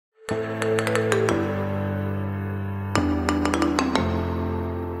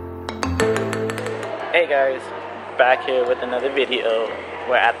Hey guys, back here with another video.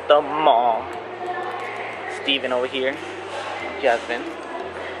 We're at the mall. Steven over here, Jasmine.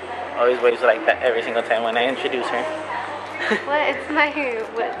 Always waves like that every single time when I introduce her. What? It's my,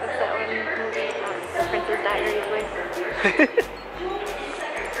 what's that one movie? The Princess Diaries way.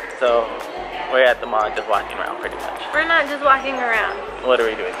 So, we're at the mall just walking around pretty much. We're not just walking around. What are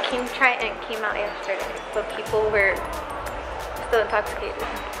we doing? King Triton came out yesterday, but people were still intoxicated.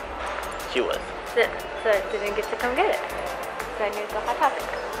 She was. So I didn't get to come get it. So I knew it's a hot topic.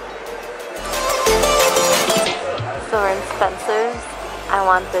 So we're in Spencer's. I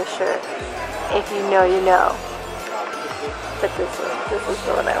want this shirt. If you know, you know. But this is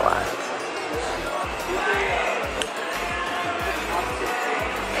the one I want.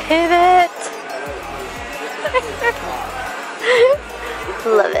 Pivot!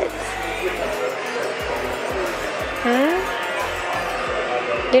 Love it.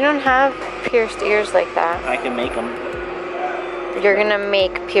 You don't have pierced ears like that. I can make them. You're gonna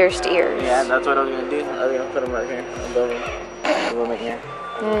make pierced ears. Yeah, that's what I was gonna do. I was gonna put them right here above my ear.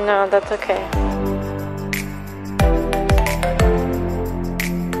 No, that's okay.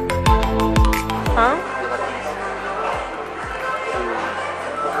 Huh?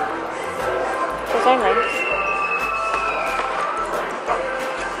 Those are nice.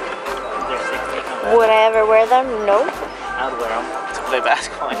 Would I ever wear them? Nope. I'd wear them to play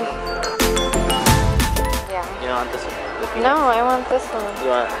basketball. Yeah. You don't want this one? No, I want this one. You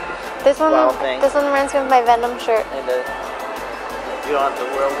want this one? wild thing? This one reminds me of my Venom shirt. It does. You want the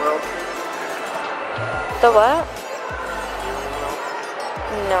world? The what?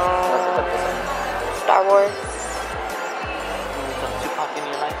 No. Star Wars. Some Tupac in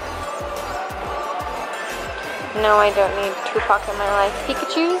your life? No, I don't need Tupac in my life.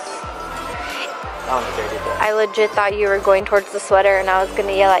 Pikachu's? I legit thought you were going towards the sweater and I was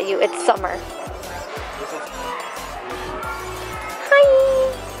gonna yell at you. It's summer. Hi!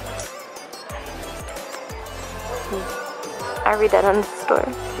 Are we done in the store?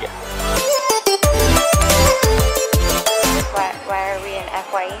 Yeah. Why are we in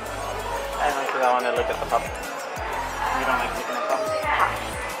FYE? I don't know, because I want to look at the pup. You don't like looking at pups?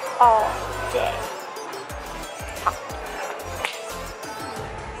 Oh. Good.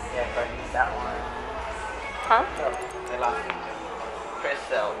 Yeah, but that one. Huh? Oh, I lost it.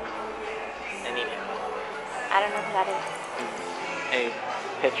 Crystal. I need it. I don't know who that is. A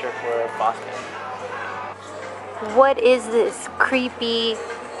picture for Boston. What is this creepy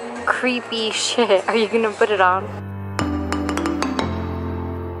shit? Are you gonna put it on?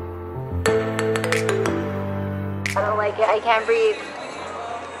 I don't like it. I can't breathe.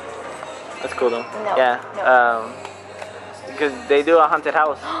 That's cool though. No. Yeah. No. Because they do a haunted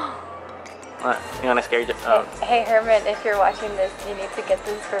house. What? You want to scare you? Oh. Hey Herman, if you're watching this, you need to get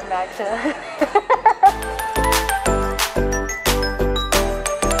this for Magda.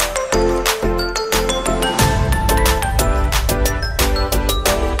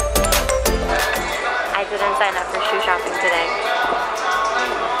 I didn't sign up for shoe shopping today.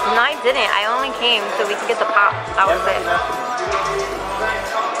 No, I didn't. I only came so we could get the pop. That was it.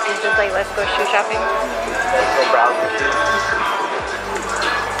 It's just like, let's go shoe shopping. Let's go browse the shoes.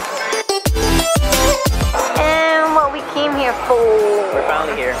 And what we came here for. We're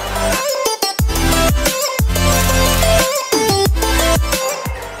finally here.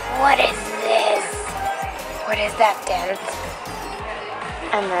 What is this? What is that dent?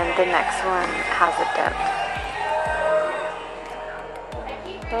 And then the next one has a dent.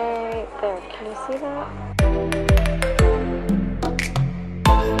 Right there. Can you see that?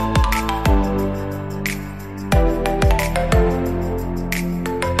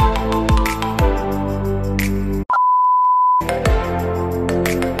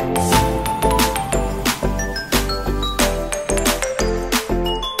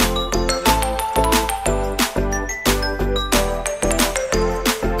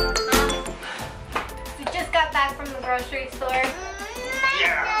 Grocery store.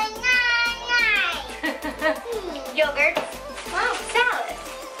 Yeah. Yogurt. Oh, salad.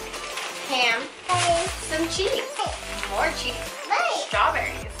 Ham. Some cheese. More cheese.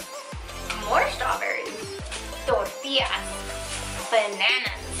 Strawberries. More strawberries. Tortillas.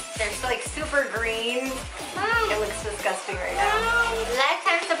 Bananas. They're like super green. It looks disgusting right now.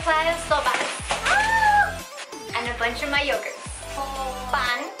 Lifetime supply of sopas. And a bunch of my yogurts.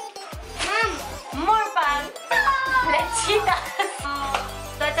 Pan. More pan. Lechitas.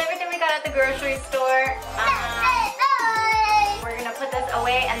 So that's everything we got at the grocery store. We're gonna put this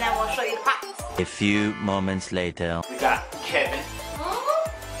away and then we'll show you the pots. A few moments later. We got Kevin.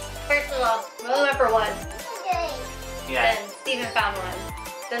 First of all, we'll look for one. Yeah. Then Steven found one.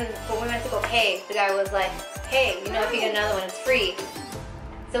 then when we went to go pay, the guy was like, hey, you know, if you get another one, it's free.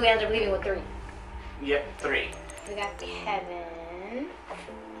 So we ended up leaving with 3. Yep, 3. We got Kevin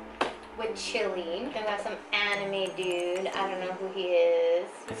with Chili. Then we got some anime dude. I don't know who he is.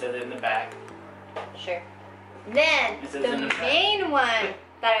 It says it in the back. Sure. Then It says in the the back. main one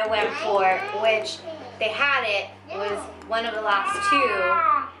that I went for, which they had it, was one of the last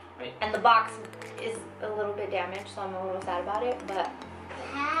 2. Wait. And the box is a little bit damaged, so I'm a little sad about it, but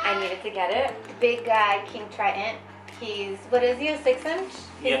I needed to get it. Big guy, King Triton. He's, what is he, a 6-inch?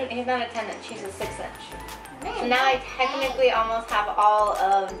 He's not a 10-inch, he's a 6-inch. So now I technically almost have all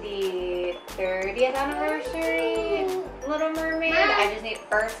of the 30th anniversary Little Mermaid. I just need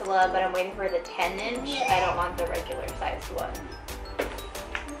Ursula, but I'm waiting for the 10-inch. I don't want the regular sized one.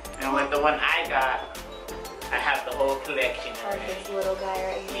 And with the one I got, I have the whole collection Or already. this little guy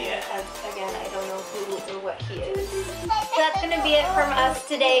right here. Yeah. Again, I don't know who or what he is. So that's gonna be it from us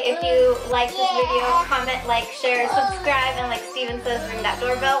today. If you like this video, comment, like, share, subscribe, and like Steven says, ring that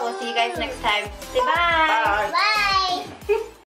doorbell. We'll see you guys next time. Say bye. Bye.